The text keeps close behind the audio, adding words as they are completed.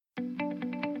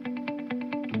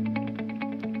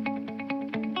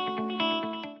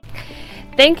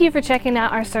Thank you for checking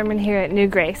out our sermon here at New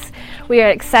Grace. We are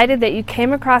excited that you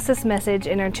came across this message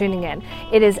and are tuning in.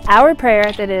 It is our prayer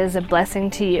that it is a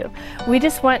blessing to you. We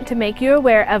just want to make you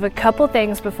aware of a couple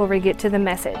things before we get to the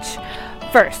message.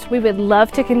 First, we would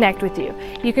love to connect with you.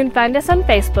 You can find us on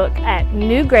Facebook at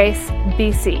New Grace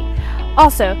BC.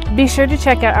 Also, be sure to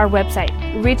check out our website,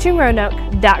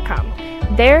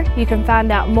 reachingroanoke.com. There, you can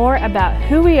find out more about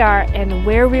who we are and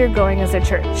where we are going as a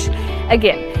church.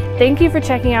 Again, thank you for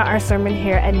checking out our sermon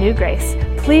here at New Grace.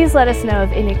 Please let us know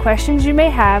of any questions you may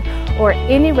have or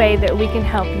any way that we can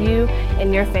help you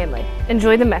and your family.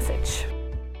 Enjoy the message.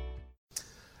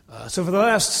 So for the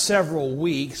last several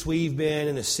weeks, we've been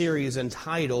in a series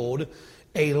entitled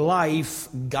A Life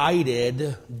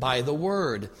Guided by the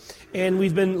Word. And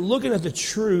we've been looking at the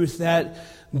truth that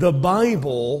the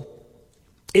Bible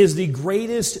is the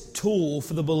greatest tool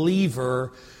for the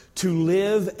believer to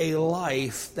live a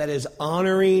life that is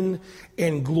honoring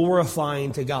and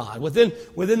glorifying to God.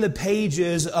 Within the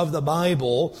pages of the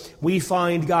Bible, we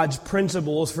find God's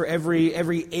principles for every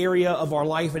area of our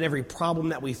life and every problem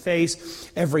that we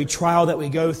face, every trial that we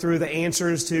go through, the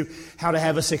answers to how to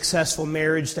have a successful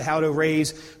marriage, to how to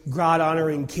raise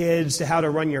God-honoring kids, to how to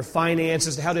run your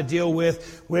finances, to how to deal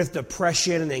with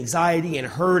depression and anxiety and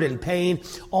hurt and pain.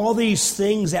 All these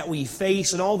things that we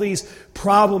face and all these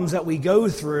problems that we go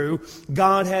through,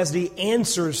 God has the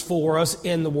answers for us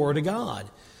in the Word of God.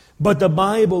 But the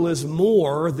Bible is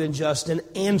more than just an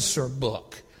answer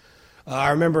book. I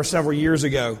remember several years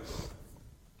ago,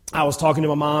 I was talking to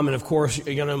my mom, and of course,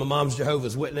 you know, my mom's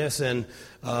Jehovah's Witness, and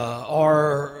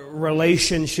our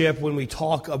relationship when we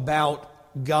talk about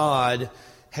God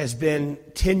has been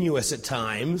tenuous at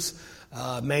times,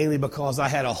 mainly because I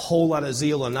had a whole lot of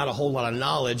zeal and not a whole lot of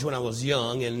knowledge when I was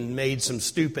young and made some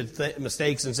stupid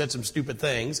mistakes and said some stupid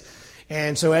things.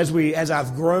 And so as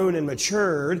I've grown and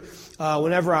matured,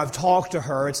 whenever I've talked to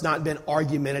her, it's not been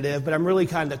argumentative, but I'm really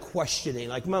kind of questioning.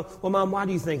 Like, Mom, why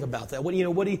do you think about that? What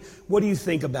do you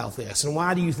think about this? And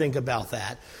why do you think about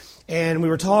that? And we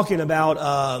were talking about,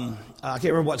 I can't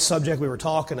remember what subject we were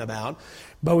talking about,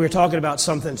 but we were talking about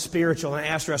something spiritual. And I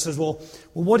asked her, I says, well,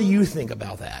 what do you think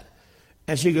about that?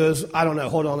 And she goes, I don't know.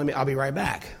 Hold on, I'll be right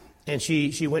back. And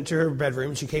she went to her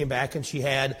bedroom. She came back and she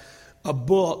had a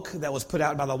book that was put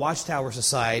out by the Watchtower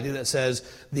Society that says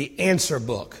The Answer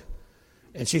Book.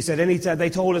 And she said, they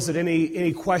told us that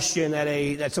any question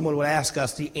that someone would ask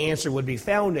us, the answer would be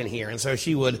found in here. And so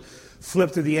she would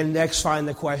flip through the index, find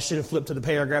the question, flip to the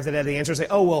paragraph that had the answer, and say,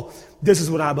 oh, well, this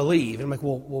is what I believe. And I'm like,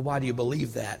 well, why do you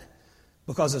believe that?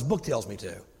 Because this book tells me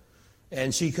to.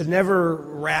 And she could never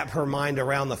wrap her mind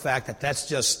around the fact that that's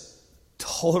just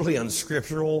totally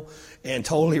unscriptural and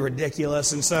totally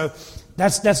ridiculous. And so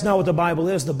that's not what the Bible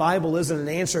is. The Bible isn't an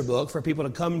answer book for people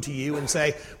to come to you and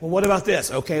say, well, what about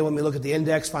this? Okay, let me look at the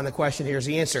index, find the question, here's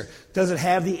the answer. Does it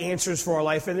have the answers for our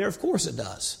life in there? Of course it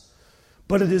does.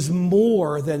 But it is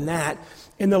more than that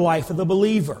in the life of the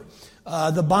believer.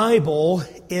 The Bible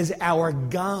is our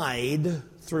guide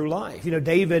through life. You know,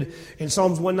 David in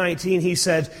Psalms 119, he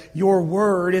said, your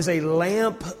word is a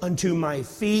lamp unto my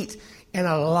feet and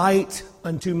a light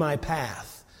unto my path.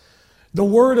 The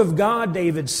Word of God,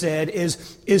 David said,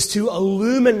 is to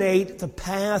illuminate the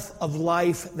path of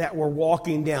life that we're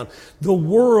walking down. The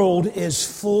world is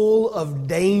full of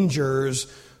dangers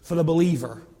for the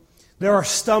believer. There are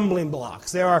stumbling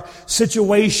blocks. There are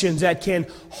situations that can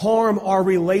harm our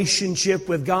relationship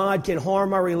with God, can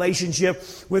harm our relationship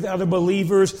with other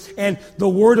believers. And the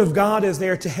Word of God is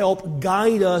there to help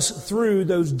guide us through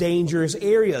those dangerous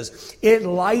areas. It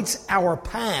lights our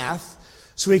path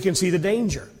so we can see the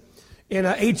danger. In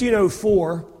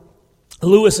 1804,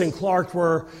 Lewis and Clark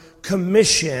were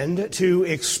commissioned to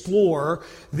explore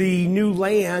the new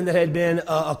land that had been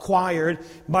acquired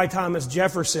by Thomas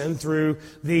Jefferson through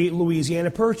the Louisiana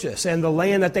Purchase. And the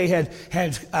land that they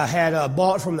had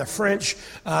bought from the French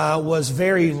was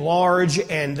very large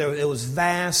and it was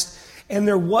vast, and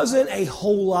there wasn't a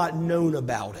whole lot known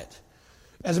about it.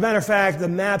 As a matter of fact, the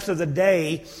maps of the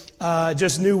day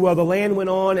just knew, well, the land went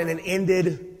on and it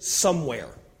ended somewhere.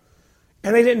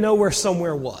 And they didn't know where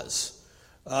somewhere was.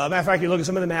 Matter of fact, you look at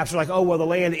some of the maps, they're like, oh, well, the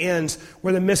land ends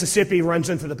where the Mississippi runs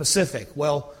into the Pacific.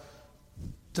 Well,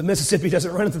 the Mississippi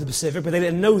doesn't run into the Pacific, but they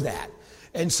didn't know that.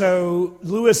 And so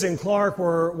Lewis and Clark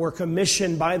were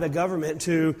commissioned by the government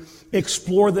to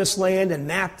explore this land and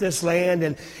map this land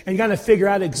and kind of figure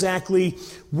out exactly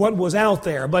what was out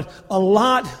there. But not a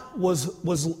lot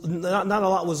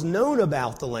was known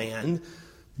about the land,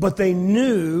 but they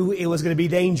knew it was going to be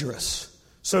dangerous.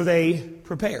 So they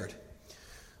prepared.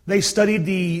 They studied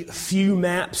the few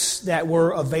maps that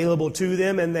were available to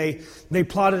them, and they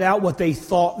plotted out what they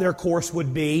thought their course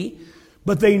would be.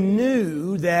 But they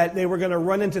knew that they were going to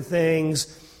run into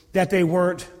things that they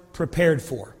weren't prepared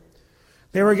for.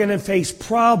 They were going to face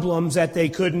problems that they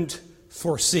couldn't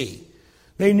foresee.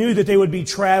 They knew that they would be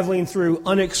traveling through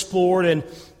unexplored and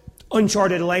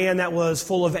uncharted land that was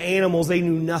full of animals they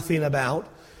knew nothing about.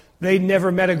 They'd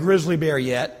never met a grizzly bear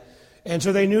yet. And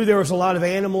so they knew there was a lot of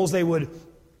animals they would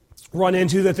run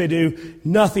into that they knew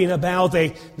nothing about.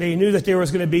 They knew that there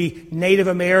was going to be Native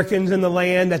Americans in the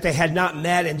land that they had not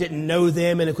met and didn't know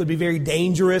them, and it could be very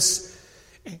dangerous.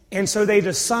 And so they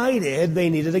decided they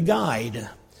needed a guide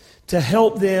to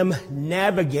help them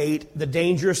navigate the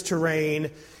dangerous terrain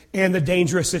and the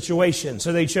dangerous situation.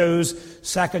 So they chose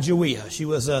Sacagawea. She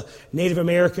was a Native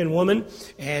American woman,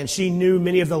 and she knew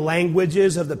many of the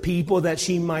languages of the people that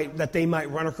they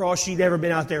might run across. She'd never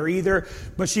been out there either,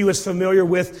 but she was familiar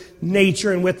with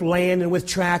nature and with land and with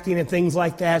tracking and things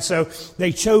like that. So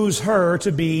they chose her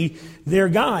to be their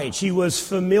guide. She was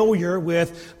familiar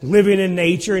with living in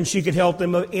nature, and she could help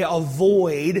them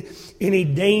avoid any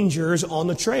dangers on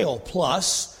the trail.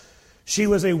 Plus, she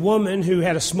was a woman who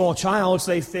had a small child,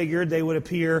 so they figured they would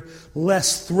appear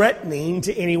less threatening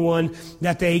to anyone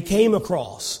that they came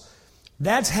across.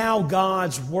 That's how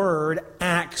God's Word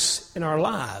acts in our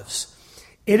lives.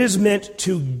 It is meant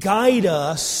to guide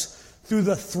us through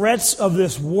the threats of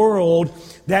this world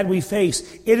that we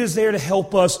face. It is there to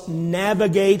help us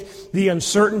navigate the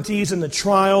uncertainties and the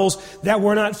trials that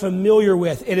we're not familiar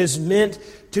with. It is meant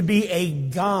to be a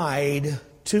guide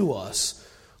to us.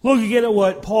 Look again at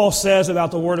what Paul says about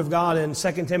the Word of God in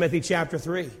 2 Timothy chapter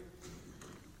 3.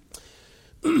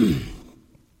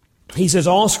 He says,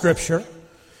 all Scripture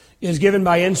is given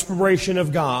by inspiration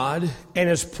of God and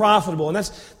is profitable. And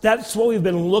that's what we've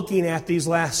been looking at these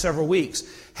last several weeks.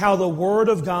 How the Word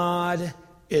of God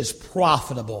is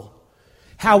profitable.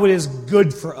 How it is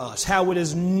good for us. How it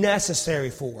is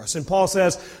necessary for us. And Paul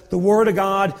says the Word of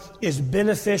God is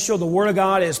beneficial. The Word of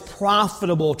God is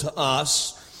profitable to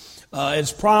us.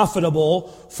 It's profitable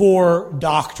for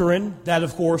doctrine. That,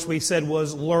 of course, we said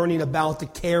was learning about the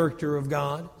character of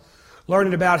God.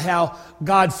 Learning about how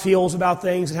God feels about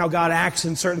things and how God acts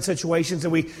in certain situations.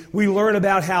 And we learn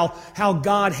about how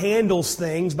God handles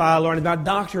things by learning about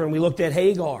doctrine. We looked at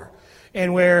Hagar,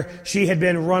 and where she had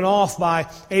been run off by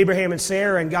Abraham and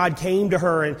Sarah, and God came to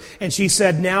her, and she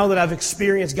said, now that I've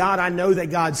experienced God, I know that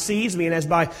God sees me. And as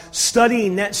by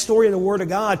studying that story in the Word of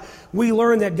God, we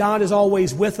learn that God is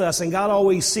always with us, and God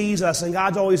always sees us, and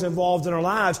God's always involved in our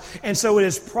lives. And so it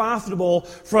is profitable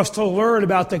for us to learn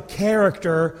about the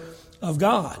character of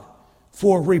God,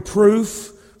 for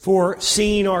reproof, for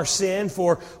seeing our sin,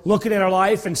 for looking at our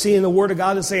life and seeing the Word of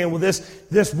God and saying, well,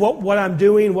 this what I'm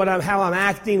doing, how I'm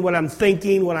acting, what I'm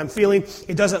thinking, what I'm feeling,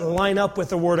 it doesn't line up with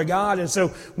the Word of God. And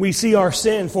so we see our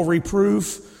sin for reproof,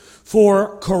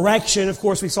 for correction. Of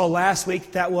course, we saw last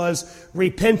week that was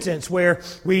repentance, where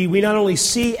we not only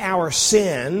see our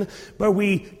sin, but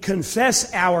we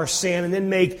confess our sin and then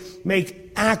make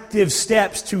active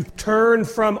steps to turn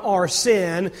from our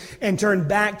sin and turn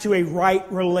back to a right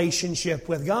relationship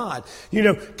with God. You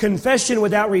know, confession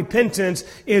without repentance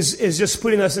is just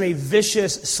putting us in a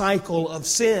vicious cycle of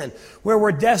sin, where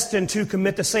we're destined to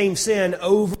commit the same sin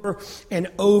over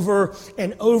and over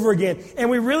and over again. And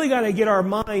we really got to get our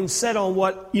mind set on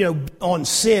on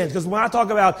sin. Because when I talk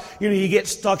about, you get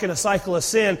stuck in a cycle of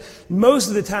sin, most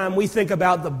of the time we think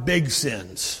about the big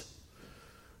sins.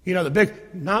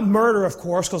 Not murder, of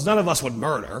course, because none of us would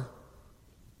murder,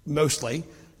 mostly.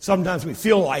 Sometimes we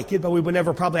feel like it, but we would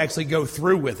never probably actually go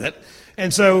through with it.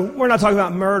 And so we're not talking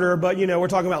about murder, but, we're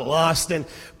talking about lust and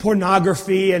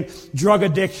pornography and drug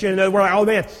addiction. And we're like, oh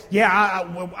man,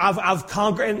 yeah, I've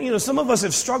conquered. And, some of us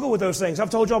have struggled with those things. I've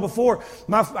told y'all before,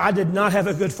 I did not have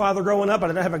a good father growing up. I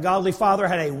did not have a godly father. I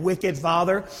had a wicked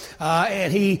father.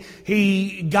 And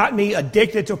he got me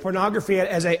addicted to pornography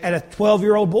at a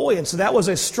 12-year-old boy. And so that was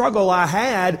a struggle I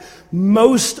had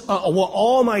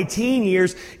all my teen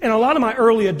years and a lot of my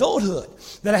early adulthood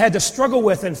that I had to struggle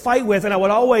with and fight with. And I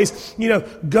would always,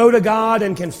 go to God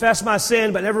and confess my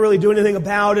sin, but never really do anything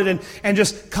about it, and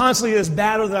just constantly this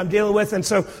battle that I'm dealing with. And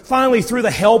so finally, through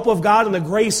the help of God and the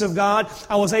grace of God,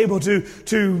 I was able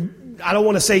to I don't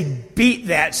want to say beat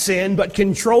that sin, but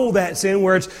control that sin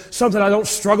where it's something I don't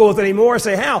struggle with anymore. I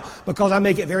say, how? Because I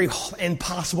make it very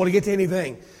impossible to get to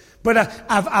anything. But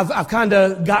I've kind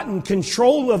of gotten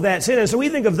control of that sin. And so we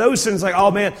think of those sins like,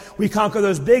 oh man, we conquer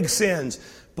those big sins.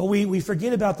 But we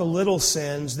forget about the little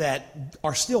sins that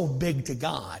are still big to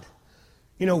God.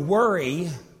 Worry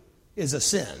is a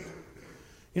sin.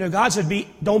 God said,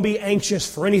 don't be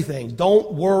anxious for anything.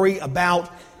 Don't worry about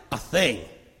a thing.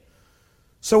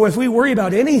 So if we worry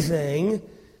about anything,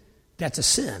 that's a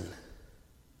sin.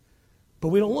 but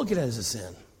we don't look at it as a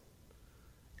sin.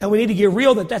 And we need to get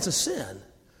real that that's a sin.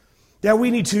 That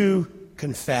we need to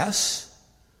confess,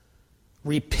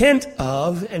 repent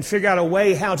of, and figure out a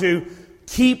way how to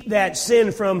keep that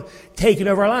sin from taking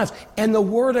over our lives. And the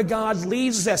Word of God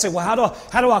leads us to that. Say, well,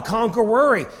 how do I conquer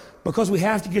worry? Because we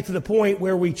have to get to the point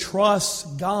where we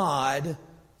trust God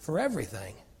for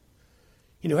everything.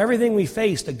 You know, everything we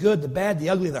face, the good, the bad, the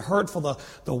ugly, the hurtful,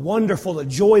 the wonderful, the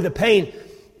joy, the pain,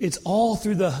 it's all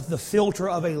through the filter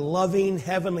of a loving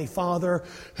Heavenly Father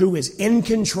who is in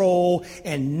control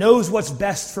and knows what's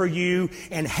best for you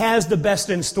and has the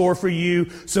best in store for you.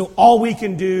 So all we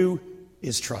can do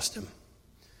is trust Him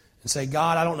and say,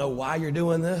 God, I don't know why you're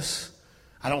doing this.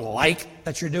 I don't like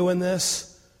that you're doing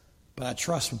this, but I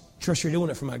trust you're doing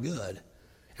it for my good.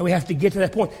 And we have to get to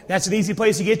that point. That's an easy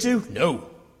place to get to? No.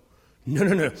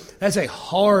 That's a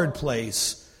hard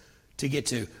place to get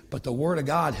to. But the Word of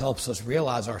God helps us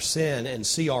realize our sin and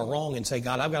see our wrong and say,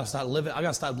 God, I've got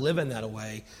to stop living that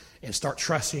way and start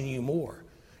trusting you more.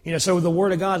 You know, so the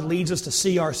Word of God leads us to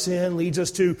see our sin, leads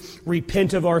us to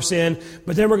repent of our sin.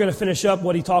 But then we're going to finish up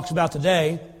what he talks about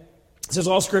today. It says,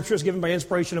 all Scripture is given by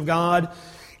inspiration of God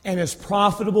and is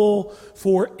profitable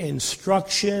for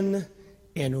instruction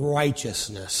in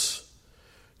righteousness.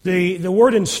 The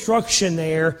word instruction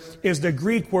there is the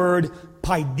Greek word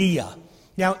paideia.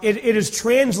 Now, it is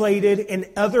translated in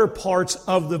other parts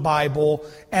of the Bible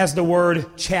as the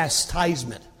word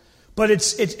chastisement. But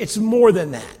it's more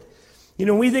than that. You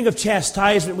know, when we think of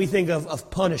chastisement, we think of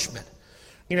punishment.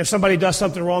 You know, if somebody does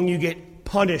something wrong, you get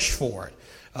punished for it.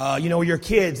 You know, your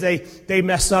kids, they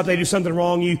mess up, they do something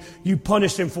wrong, you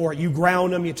punish them for it. You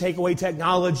ground them, you take away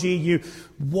technology, you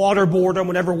waterboard them,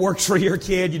 whatever works for your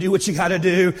kid. You do what you got to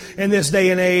do in this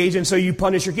day and age, and so you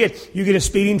punish your kid. You get a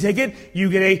speeding ticket, you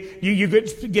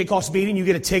get caught speeding, you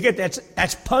get a ticket.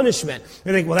 That's punishment.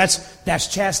 You think, well, that's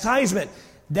chastisement.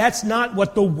 That's not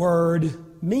what the word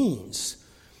means.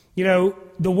 You know,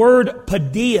 the word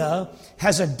paideia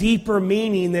has a deeper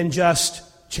meaning than just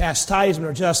chastisement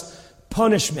or just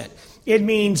punishment. It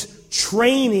means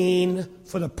training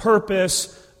for the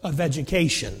purpose of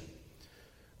education.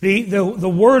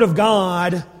 The Word of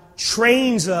God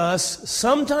trains us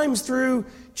sometimes through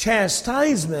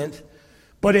chastisement,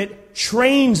 but it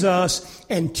trains us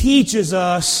and teaches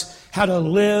us how to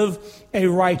live a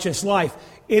righteous life.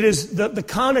 It is the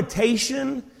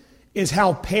connotation is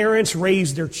how parents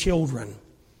raise their children.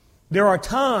 There are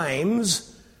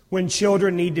times when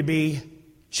children need to be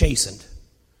chastened.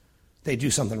 They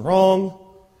do something wrong.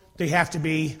 They have to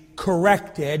be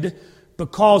corrected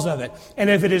because of it. And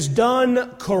if it is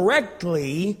done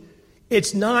correctly,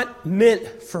 it's not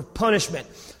meant for punishment.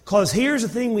 Because here's the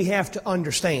thing we have to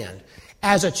understand.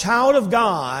 As a child of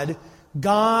God,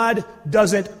 God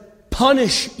doesn't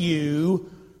punish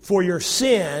you for your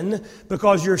sin,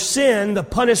 because your sin, the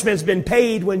punishment's been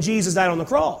paid when Jesus died on the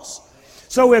cross.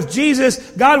 So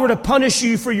if God were to punish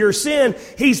you for your sin,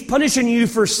 He's punishing you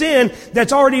for sin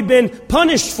that's already been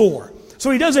punished for.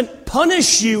 So He doesn't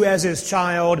punish you as His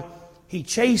child, He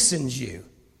chastens you.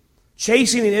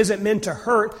 Chastening isn't meant to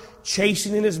hurt.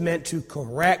 Chastening is meant to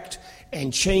correct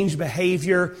and change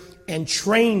behavior and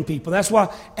train people. That's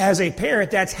why, as a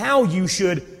parent, that's how you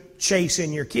should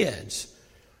chasten your kids.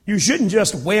 You shouldn't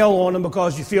just wail on them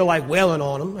because you feel like wailing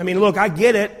on them. I mean, look, I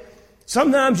get it.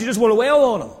 Sometimes you just want to wail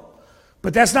on them.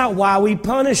 But that's not why we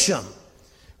punish them.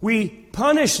 We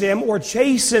punish them or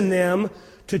chasten them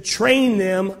to train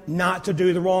them not to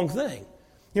do the wrong thing.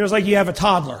 You know, it's like you have a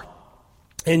toddler,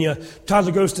 and your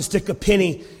toddler goes to stick a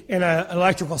penny in an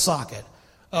electrical socket.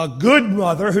 A good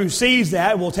mother who sees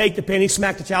that will take the penny,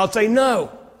 smack the child, say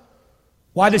no.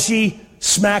 Why does she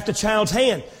smack the child's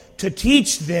hand? To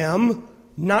teach them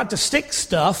not to stick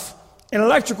stuff in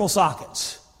electrical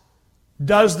sockets.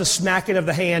 Does the smacking of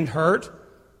the hand hurt?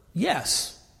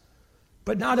 Yes,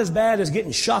 but not as bad as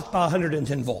getting shocked by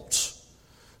 110 volts.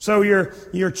 So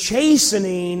you're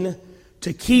chastening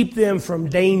to keep them from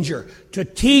danger, to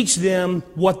teach them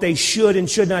what they should and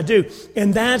should not do.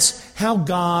 And that's how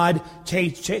God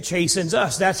chastens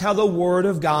us. That's how the Word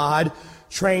of God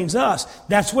trains us.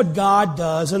 That's what God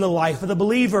does in the life of the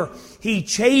believer. He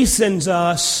chastens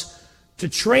us to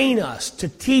train us, to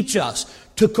teach us,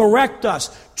 to correct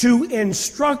us, to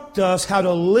instruct us how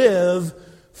to live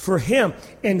for Him.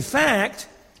 In fact,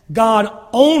 God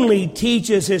only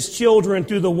teaches His children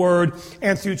through the Word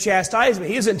and through chastisement.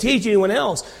 He doesn't teach anyone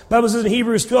else. The Bible says in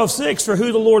Hebrews 12:6, for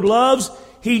who the Lord loves,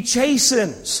 He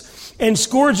chastens. and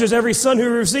scourges every son who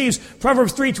receives.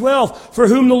 Proverbs 3:12, for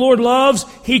whom the Lord loves,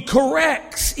 He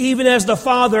corrects, even as the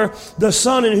Father, the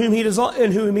Son in whom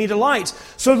He delights.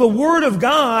 So the Word of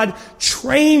God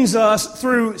trains us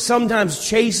through sometimes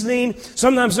chastening,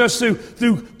 sometimes just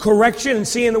through correction and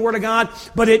seeing the Word of God,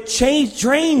 but it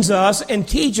trains us and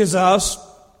teaches us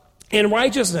in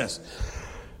righteousness.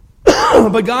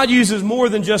 But God uses more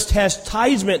than just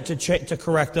chastisement to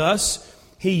correct us.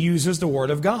 He uses the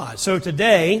Word of God. So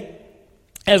today,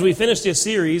 as we finish this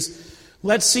series,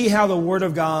 let's see how the Word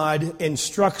of God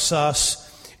instructs us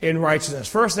in righteousness.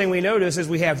 First thing we notice is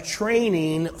we have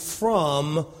training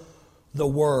from the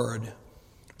Word.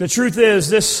 The truth is,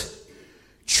 this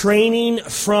training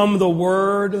from the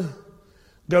Word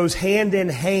goes hand in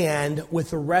hand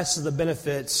with the rest of the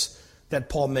benefits that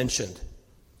Paul mentioned.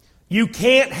 You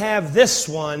can't have this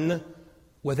one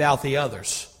without the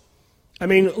others. I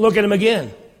mean, look at them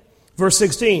again. Verse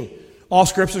 16. All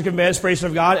Scripture is given by inspiration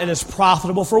of God and is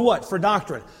profitable for what? For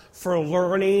doctrine. For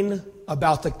learning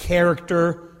about the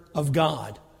character of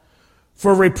God.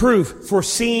 For reproof. For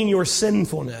seeing your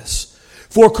sinfulness.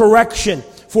 For correction.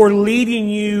 For leading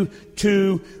you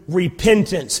to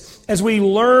repentance. As we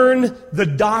learn the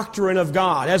doctrine of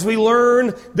God, as we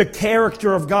learn the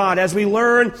character of God, as we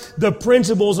learn the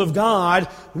principles of God,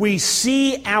 we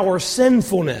see our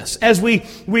sinfulness. As we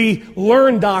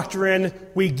learn doctrine,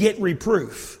 we get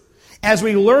reproof. As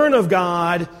we learn of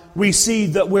God, we see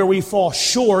that where we fall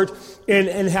short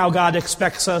in how God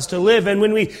expects us to live. And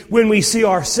when we see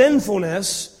our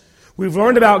sinfulness, we've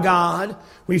learned about God,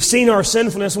 we've seen our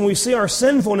sinfulness. When we see our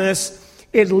sinfulness,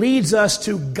 it leads us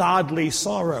to godly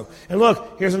sorrow. And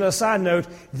look, here's another side note.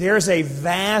 There's a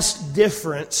vast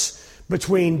difference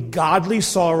between godly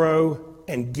sorrow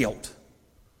and guilt.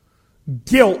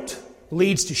 Guilt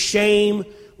leads to shame,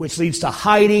 which leads to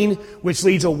hiding, which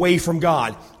leads away from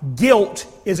God. Guilt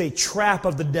is a trap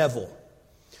of the devil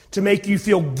to make you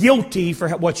feel guilty for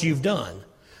what you've done.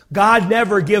 God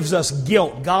never gives us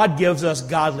guilt. God gives us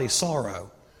godly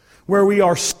sorrow, where we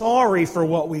are sorry for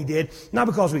what we did, not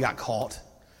because we got caught.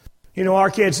 You know, our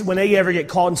kids, when they ever get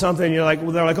caught in something, they're like,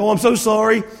 oh, I'm so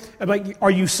sorry. I'm like,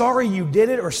 are you sorry you did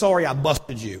it or sorry I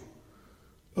busted you?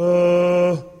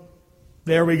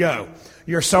 There we go.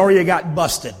 You're sorry you got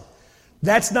busted.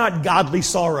 That's not godly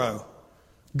sorrow.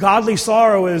 Godly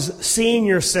sorrow is seeing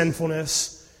your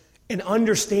sinfulness and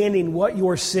understanding what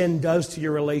your sin does to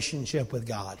your relationship with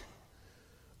God.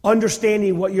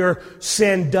 Understanding what your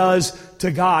sin does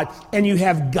to God. And you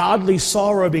have godly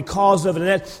sorrow because of it.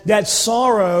 And that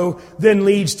sorrow then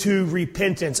leads to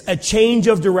repentance. A change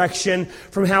of direction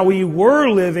from how we were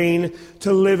living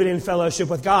to living in fellowship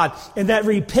with God. And that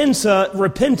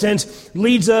repentance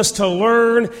leads us to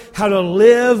learn how to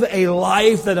live a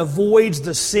life that avoids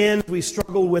the sins we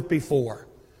struggled with before.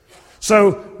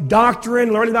 So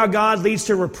doctrine, learning about God, leads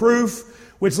to reproof,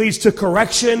 which leads to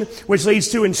correction, which leads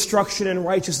to instruction in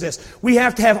righteousness. We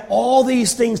have to have all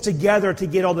these things together to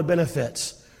get all the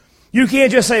benefits. You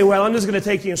can't just say, well, I'm just going to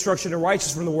take the instruction in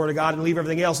righteousness from the Word of God and leave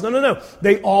everything else. No.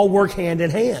 They all work hand in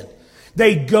hand.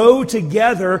 They go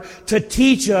together to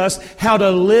teach us how to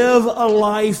live a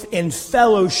life in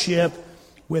fellowship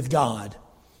with God.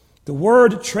 The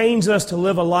Word trains us to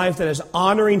live a life that is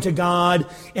honoring to God,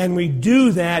 and we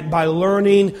do that by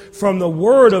learning from the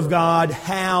Word of God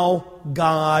how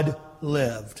God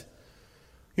lived.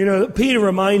 You know, Peter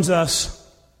reminds us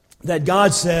that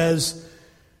God says,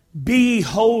 be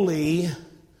holy,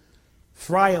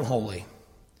 for I am holy.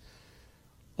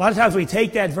 A lot of times we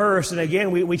take that verse and again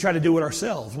we try to do it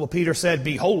ourselves. Well, Peter said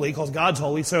be holy because God's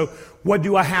holy, so what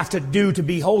do I have to do to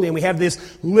be holy? And we have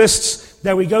these lists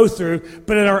that we go through,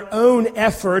 but in our own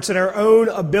efforts and our own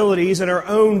abilities and our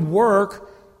own work,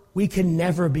 we can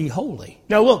never be holy.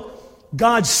 Now look,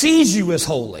 God sees you as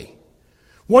holy.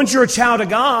 Once you're a child of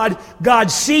God,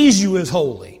 God sees you as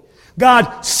holy.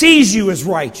 God sees you as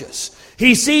righteous.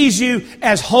 He sees you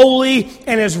as holy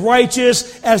and as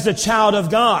righteous as the child of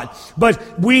God.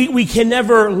 But we can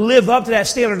never live up to that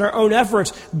standard in our own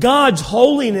efforts. God's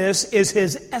holiness is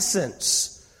His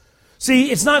essence. See,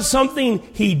 it's not something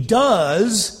He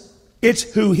does, it's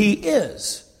who He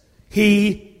is.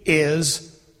 He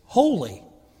is holy.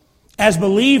 As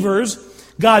believers,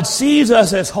 God sees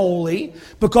us as holy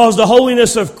because the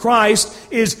holiness of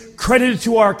Christ is credited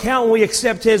to our account when we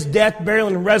accept His death, burial,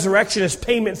 and resurrection as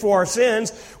payment for our sins.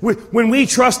 When we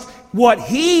trust what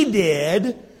He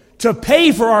did to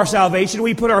pay for our salvation,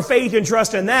 we put our faith and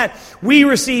trust in that, we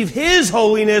receive His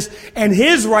holiness and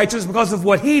His righteousness because of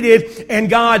what He did, and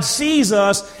God sees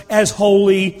us as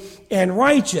holy and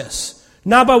righteous.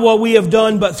 Not by what we have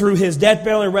done, but through His death,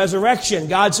 burial, and resurrection.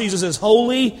 God sees us as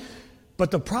holy. But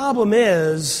the problem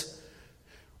is,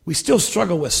 we still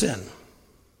struggle with sin.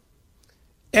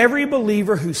 Every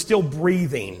believer who's still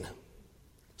breathing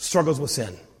struggles with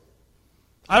sin.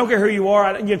 I don't care who you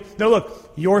are. Now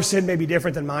look, your sin may be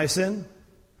different than my sin.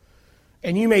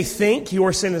 And you may think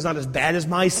your sin is not as bad as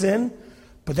my sin,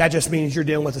 but that just means you're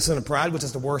dealing with the sin of pride, which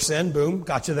is the worst sin. Boom,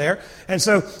 got you there. And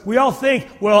so we all think,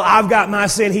 well, I've got my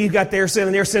sin, he's got their sin,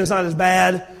 and their sin is not as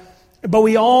bad. But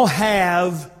we all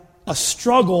have a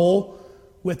struggle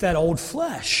with that old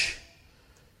flesh,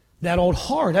 that old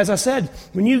heart. As I said,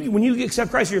 when you accept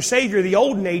Christ as your Savior, the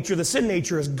old nature, the sin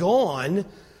nature is gone,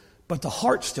 but the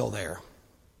heart's still there.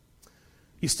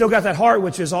 You still got that heart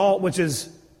which is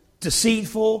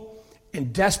deceitful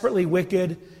and desperately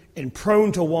wicked and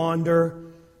prone to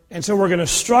wander. And so we're going to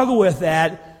struggle with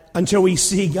that until we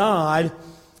see God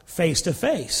face to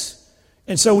face.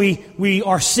 And so we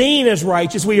are seen as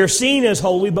righteous, we are seen as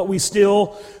holy, but we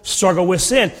still struggle with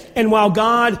sin. And while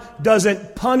God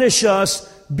doesn't punish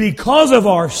us because of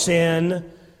our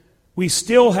sin, we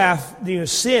still have,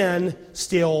 sin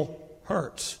still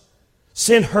hurts.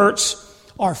 Sin hurts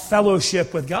our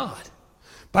fellowship with God.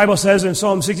 The Bible says in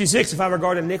Psalm 66, if I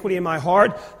regard iniquity in my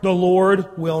heart, the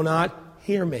Lord will not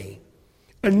hear me.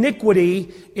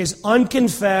 Iniquity is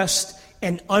unconfessed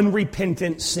and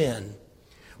unrepentant sin.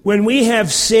 When we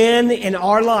have sin in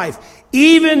our life,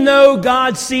 even though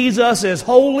God sees us as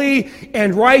holy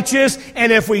and righteous,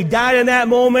 and if we died in that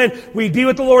moment, we'd be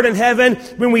with the Lord in heaven,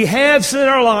 when we have sin in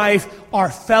our life, our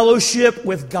fellowship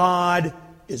with God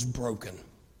is broken.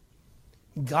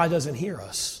 God doesn't hear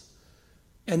us.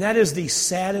 And that is the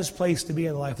saddest place to be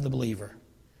in the life of the believer.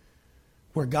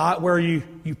 Where you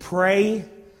pray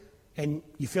and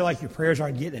you feel like your prayers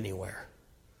aren't getting anywhere.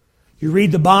 You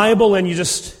read the Bible and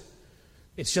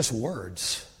it's just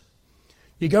words.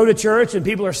 You go to church and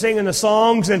people are singing the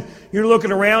songs and you're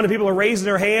looking around and people are raising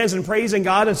their hands and praising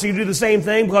God, and so you do the same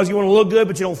thing because you want to look good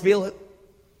but you don't feel it.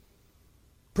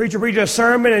 Preacher preaches a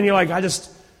sermon and you're like,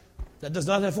 that does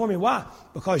nothing for me. Why?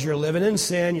 Because you're living in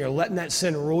sin, you're letting that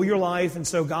sin rule your life, and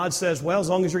so God says, well, as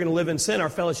long as you're going to live in sin, our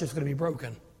fellowship's going to be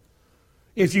broken.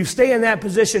 If you stay in that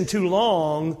position too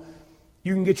long,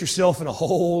 you can get yourself in a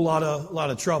whole lot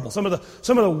of trouble. Some of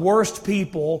the worst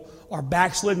people are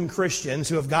backslidden Christians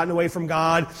who have gotten away from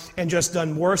God and just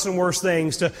done worse and worse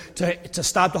things to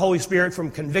stop the Holy Spirit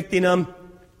from convicting them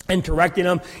and correcting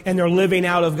them, and they're living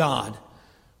out of God.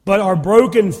 But our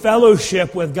broken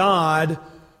fellowship with God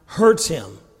hurts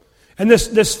Him. And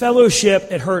this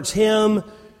fellowship, it hurts Him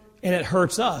and it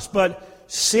hurts us. But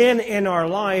sin in our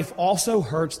life also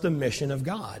hurts the mission of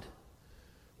God.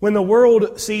 When the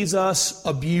world sees us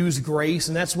abuse grace,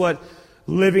 and that's what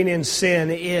living in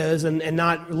sin is, and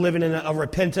not living in a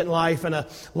repentant life and a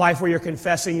life where you're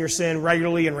confessing your sin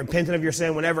regularly and repentant of your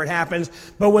sin whenever it happens.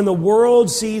 But when the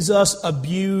world sees us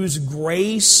abuse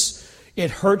grace, it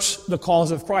hurts the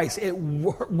cause of Christ. It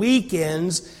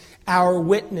weakens our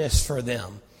witness for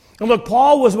them. And look,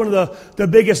 Paul was one of the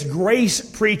biggest grace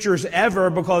preachers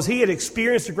ever because he had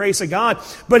experienced the grace of God.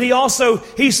 But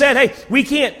he said, hey,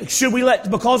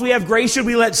 because we have grace, should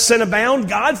we let sin abound?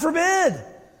 God forbid.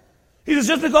 He says,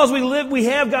 just because we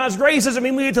have God's grace doesn't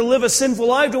mean we get to live a sinful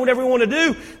life, do whatever we want to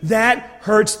do. That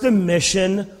hurts the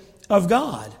mission of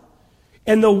God.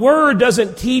 And the Word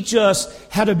doesn't teach us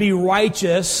how to be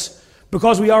righteous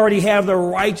because we already have the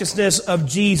righteousness of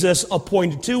Jesus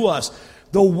appointed to us.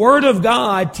 The Word of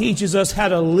God teaches us how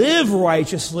to live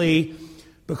righteously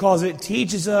because it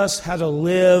teaches us how to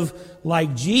live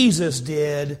like Jesus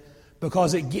did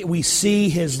because we see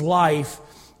His life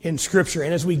in Scripture.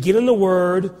 And as we get in the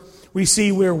Word, we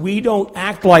see where we don't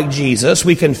act like Jesus.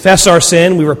 We confess our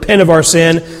sin, we repent of our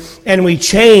sin, and we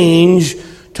change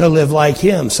to live like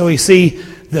Him. So we see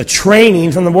the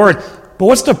training from the Word. But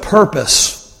what's the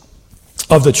purpose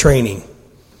of the training?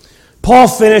 Paul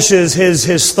finishes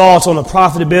his thoughts on the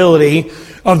profitability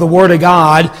of the Word of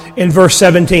God in verse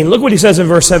 17. Look what he says in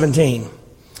verse 17.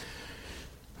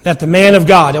 That the man of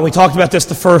God, and we talked about this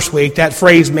the first week, that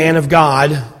phrase, man of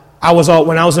God,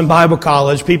 when I was in Bible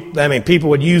college, people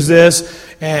would use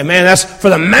this, and man, that's for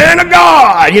the man of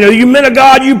God. You men of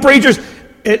God, you preachers.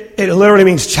 It literally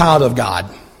means child of God.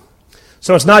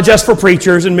 So it's not just for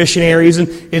preachers and missionaries, and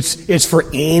it's for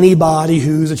anybody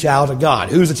who's a child of God.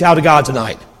 Who's a child of God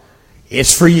tonight?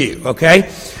 It's for you,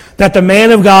 okay? That the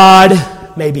man of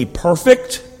God may be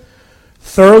perfect,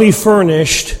 thoroughly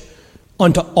furnished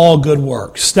unto all good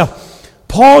works. Now,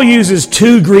 Paul uses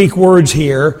two Greek words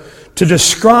here to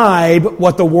describe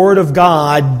what the Word of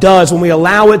God does. When we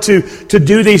allow it to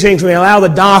do these things, when we allow the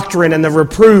doctrine and the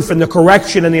reproof and the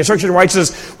correction and the instruction of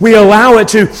righteousness, we allow it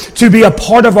to be a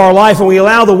part of our life, and we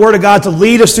allow the Word of God to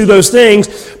lead us through those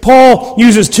things. Paul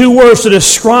uses two words to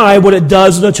describe what it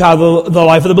does in the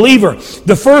life of the believer.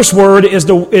 The first word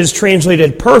is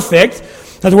translated perfect.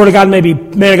 That the Word of God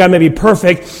man of God may be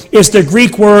perfect. It's the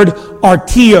Greek word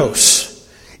artios.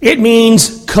 It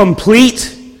means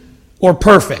complete or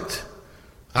perfect.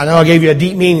 I know I gave you a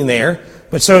deep meaning there,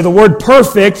 but so the word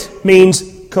perfect means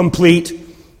complete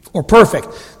or perfect.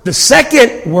 The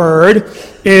second word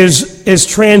is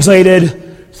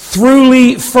translated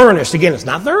throughly furnished. Again, it's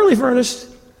not thoroughly furnished.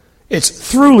 It's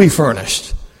throughly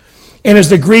furnished. And it's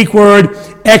the Greek word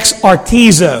ex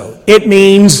artizo. It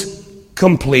means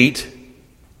complete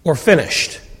or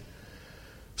finished.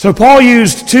 So Paul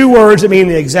used two words that mean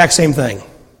the exact same thing.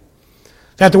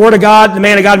 That the Word of God, the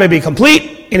man of God may be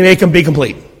complete, and it may be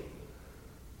complete.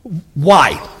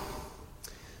 Why?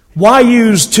 Why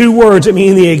use two words that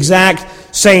mean the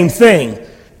exact same thing?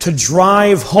 To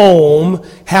drive home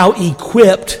how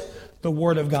equipped the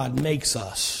Word of God makes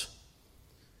us.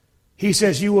 He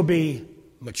says you will be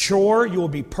mature, you will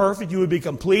be perfect, you will be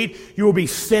complete, you will be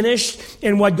finished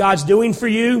in what God's doing for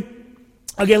you.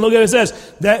 Again, look at what it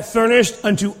says, that furnished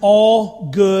unto all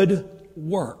good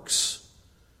works.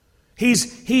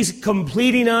 He's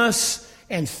completing us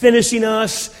and finishing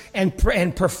us and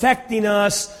perfecting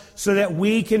us so that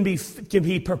we can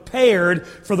be prepared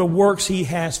for the works He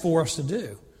has for us to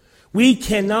do. We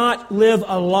cannot live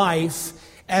a life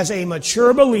as a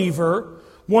mature believer,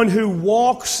 one who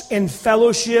walks in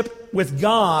fellowship with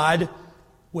God,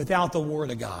 without the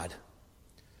Word of God.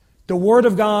 The Word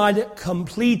of God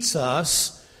completes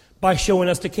us by showing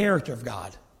us the character of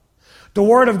God. The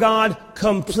Word of God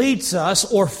completes us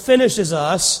or finishes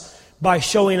us by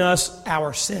showing us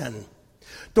our sin.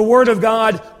 The Word of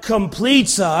God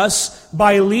completes us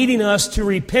by leading us to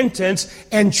repentance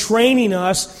and training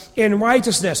us in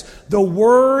righteousness. The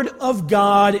Word of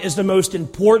God is the most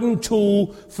important tool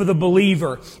for the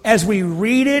believer. As we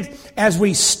read it, as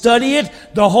we study it,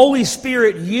 the Holy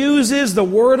Spirit uses the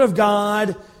Word of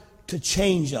God to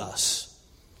change us.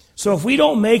 So if we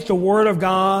don't make the Word of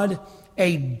God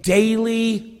a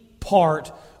daily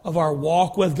part of our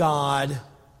walk with God,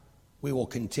 we will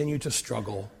continue to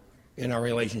struggle in our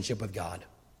relationship with God.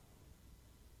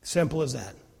 Simple as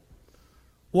that.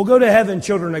 We'll go to heaven,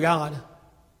 children of God.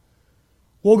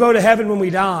 We'll go to heaven when we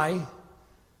die,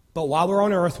 but while we're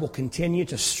on earth, we'll continue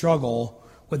to struggle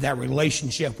with that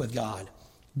relationship with God.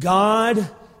 God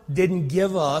didn't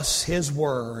give us His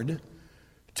Word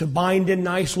to bind in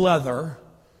nice leather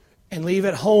and leave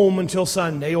it home until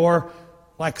Sunday, or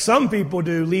like some people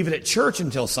do, leave it at church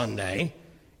until Sunday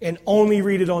and only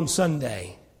read it on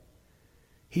Sunday.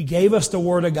 He gave us the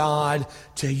Word of God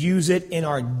to use it in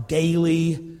our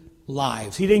daily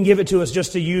lives. He didn't give it to us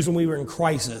just to use when we were in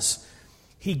crisis.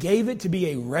 He gave it to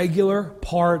be a regular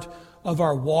part of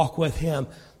our walk with Him.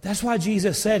 That's why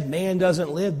Jesus said, man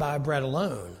doesn't live by bread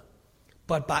alone,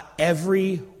 but by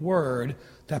every word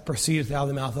that proceedeth out of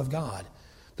the mouth of God.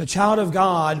 The child of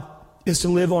God is to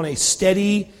live on a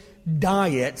steady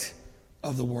diet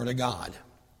of the Word of God.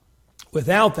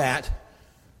 Without that,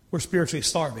 we're spiritually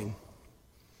starving.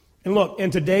 And look,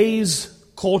 in today's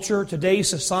culture, today's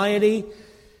society,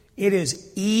 it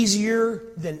is easier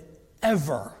than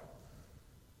ever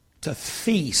to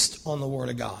feast on the Word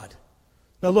of God.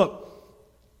 Now look,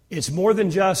 it's more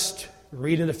than just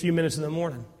reading a few minutes in the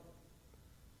morning.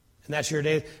 And that's your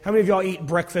day. How many of y'all eat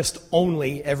breakfast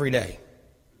only every day?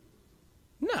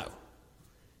 No.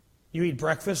 You eat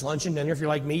breakfast, lunch, and dinner. If you're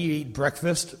like me, you eat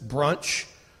breakfast, brunch,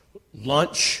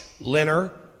 lunch,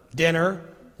 dinner,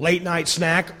 late night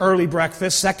snack, early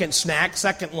breakfast, second snack,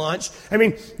 second lunch. I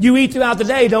mean, you eat throughout the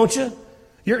day, don't you?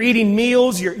 You're eating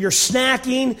meals, you're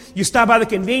snacking, you stop by the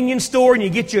convenience store and you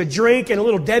get you a drink and a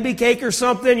little Debbie cake or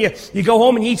something, you go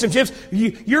home and you eat some chips.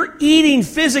 You're eating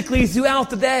physically throughout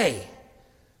the day.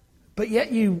 But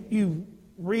yet you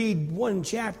read one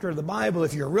chapter of the Bible,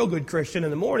 if you're a real good Christian, in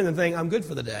the morning and think, I'm good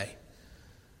for the day.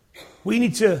 We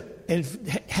need to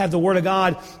have the Word of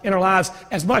God in our lives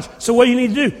as much. So what do you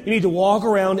need to do? You need to walk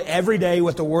around every day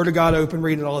with the Word of God open,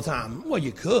 reading it all the time. Well,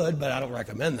 you could, but I don't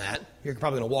recommend that. You're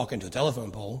probably going to walk into a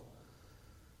telephone pole.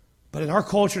 But in our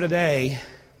culture today,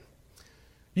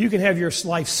 you can have your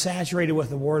life saturated with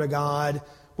the Word of God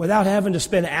without having to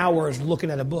spend hours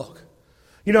looking at a book.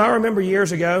 You know, I remember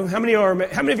years ago, how many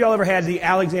of y'all ever had the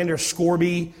Alexander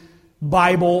Scourby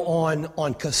Bible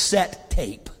on cassette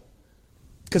tape?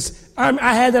 Because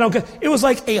I had that on cassette. It was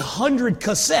like 100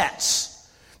 cassettes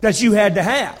that you had to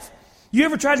have. You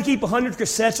ever tried to keep 100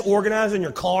 cassettes organized in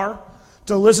your car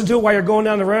to listen to it while you're going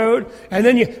down the road? And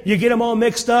then you get them all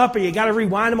mixed up and you got to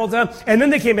rewind them all the time. And then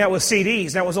they came out with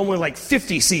CDs. That was only like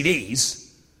 50 CDs.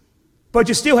 But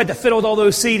you still had to fiddle with all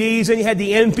those CDs, and you had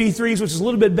the MP3s, which is a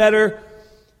little bit better.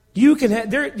 You can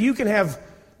have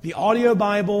the audio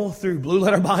Bible through Blue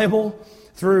Letter Bible,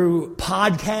 through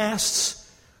podcasts.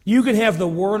 You can have the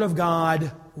Word of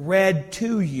God read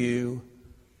to you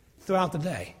throughout the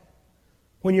day.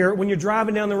 When you're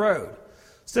driving down the road,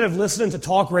 instead of listening to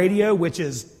talk radio, which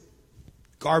is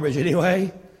garbage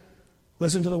anyway,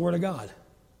 listen to the Word of God.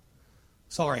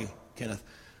 Sorry, Kenneth.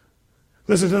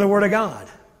 Listen to the Word of God.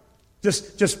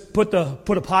 Just put a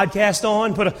podcast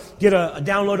on,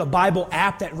 download a Bible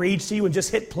app that reads to you, and just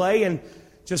hit play and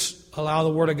just allow the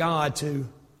Word of God to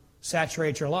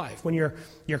saturate your life. When you're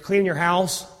cleaning your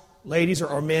house, ladies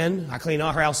or men, I clean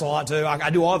our house a lot too.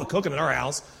 I do all the cooking in our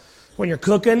house. When you're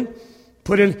cooking,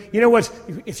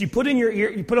 if you put on your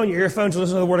earphones and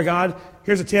listen to the Word of God,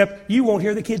 here's a tip: you won't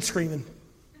hear the kids screaming.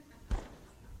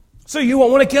 So you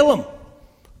won't want to kill them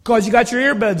because you got your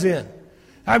earbuds in.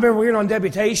 I remember we were on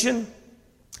deputation.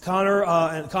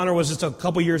 Connor was just a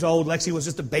couple years old. Lexi was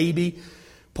just a baby.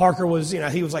 Parker was,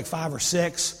 he was like 5 or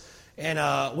 6.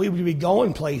 And we would be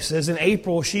going places. In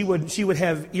April, she would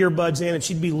have earbuds in, and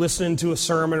she'd be listening to a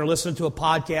sermon or listening to a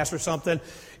podcast or something.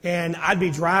 And I'd be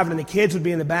driving, and the kids would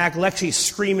be in the back. Lexi's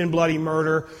screaming bloody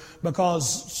murder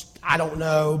because, I don't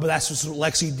know, but that's just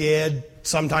what Lexi did.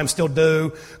 Sometimes still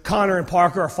do. Connor and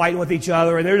Parker are fighting with each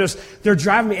other, and they're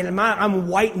driving me, and I'm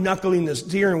white-knuckling the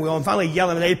steering wheel and finally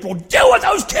yelling at April, "Deal with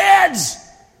those kids!"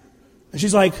 And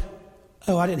she's like,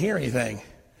 "Oh, I didn't hear anything."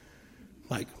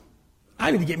 Like, I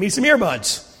need to get me some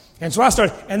earbuds. And so I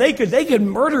started, and they could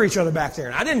murder each other back there,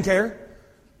 and I didn't care.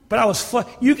 But I was fun.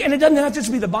 And it doesn't have to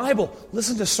just be the Bible.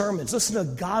 Listen to sermons. Listen to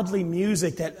godly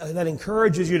music that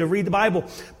encourages you to read the Bible.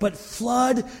 But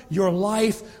flood your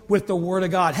life with the Word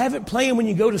of God. Have it playing when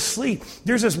you go to sleep.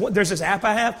 There's this app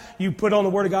I have. You put on the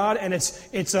Word of God, and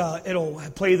it'll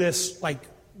play this like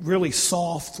really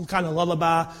soft kind of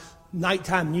lullaby,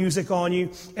 nighttime music on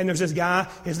you. And there's this guy.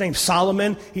 His name's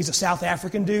Solomon. He's a South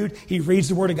African dude. He reads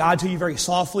the Word of God to you very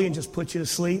softly and just puts you to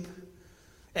sleep.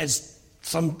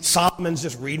 Solomon's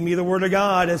just reading me the Word of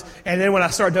God. And then when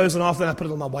I start dozing off, then I put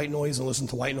it on my white noise and listen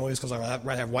to white noise because I'd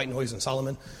rather have white noise than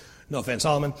Solomon. No offense,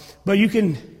 Solomon. But you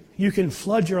can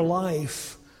flood your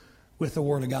life with the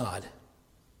Word of God.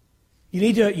 You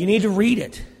need to read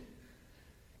it.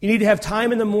 You need to have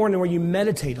time in the morning where you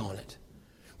meditate on it,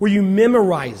 where you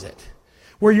memorize it,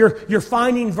 where you're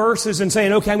finding verses and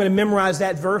saying, okay, I'm going to memorize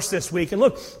that verse this week. And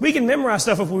look, we can memorize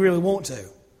stuff if we really want to.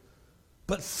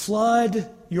 But flood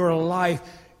your life.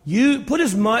 You put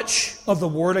as much of the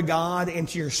Word of God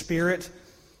into your spirit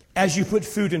as you put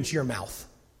food into your mouth.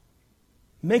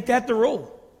 Make that the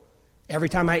rule. Every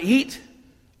time I eat,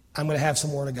 I'm going to have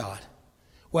some Word of God.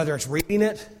 Whether it's reading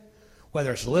it,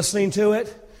 whether it's listening to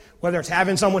it, whether it's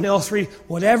having someone else read,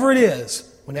 whatever it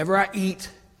is, whenever I eat,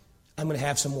 I'm going to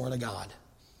have some Word of God.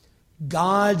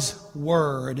 God's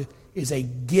Word is a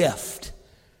gift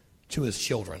to His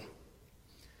children.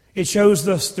 It shows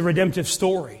us the redemptive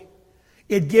story.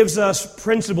 It gives us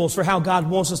principles for how God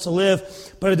wants us to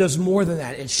live, but it does more than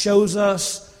that. It shows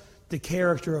us the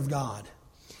character of God.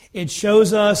 It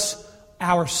shows us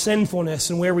our sinfulness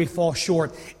and where we fall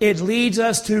short. It leads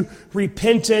us to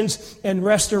repentance and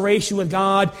restoration with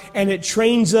God, and it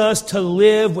trains us to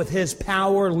live with His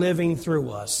power living through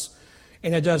us.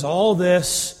 And it does all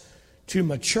this to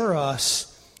mature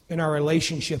us in our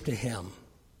relationship to Him.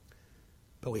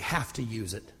 But we have to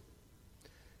use it.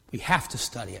 We have to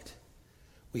study it.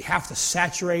 We have to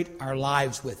saturate our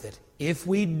lives with it. If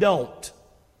we don't,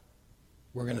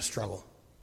 we're going to struggle.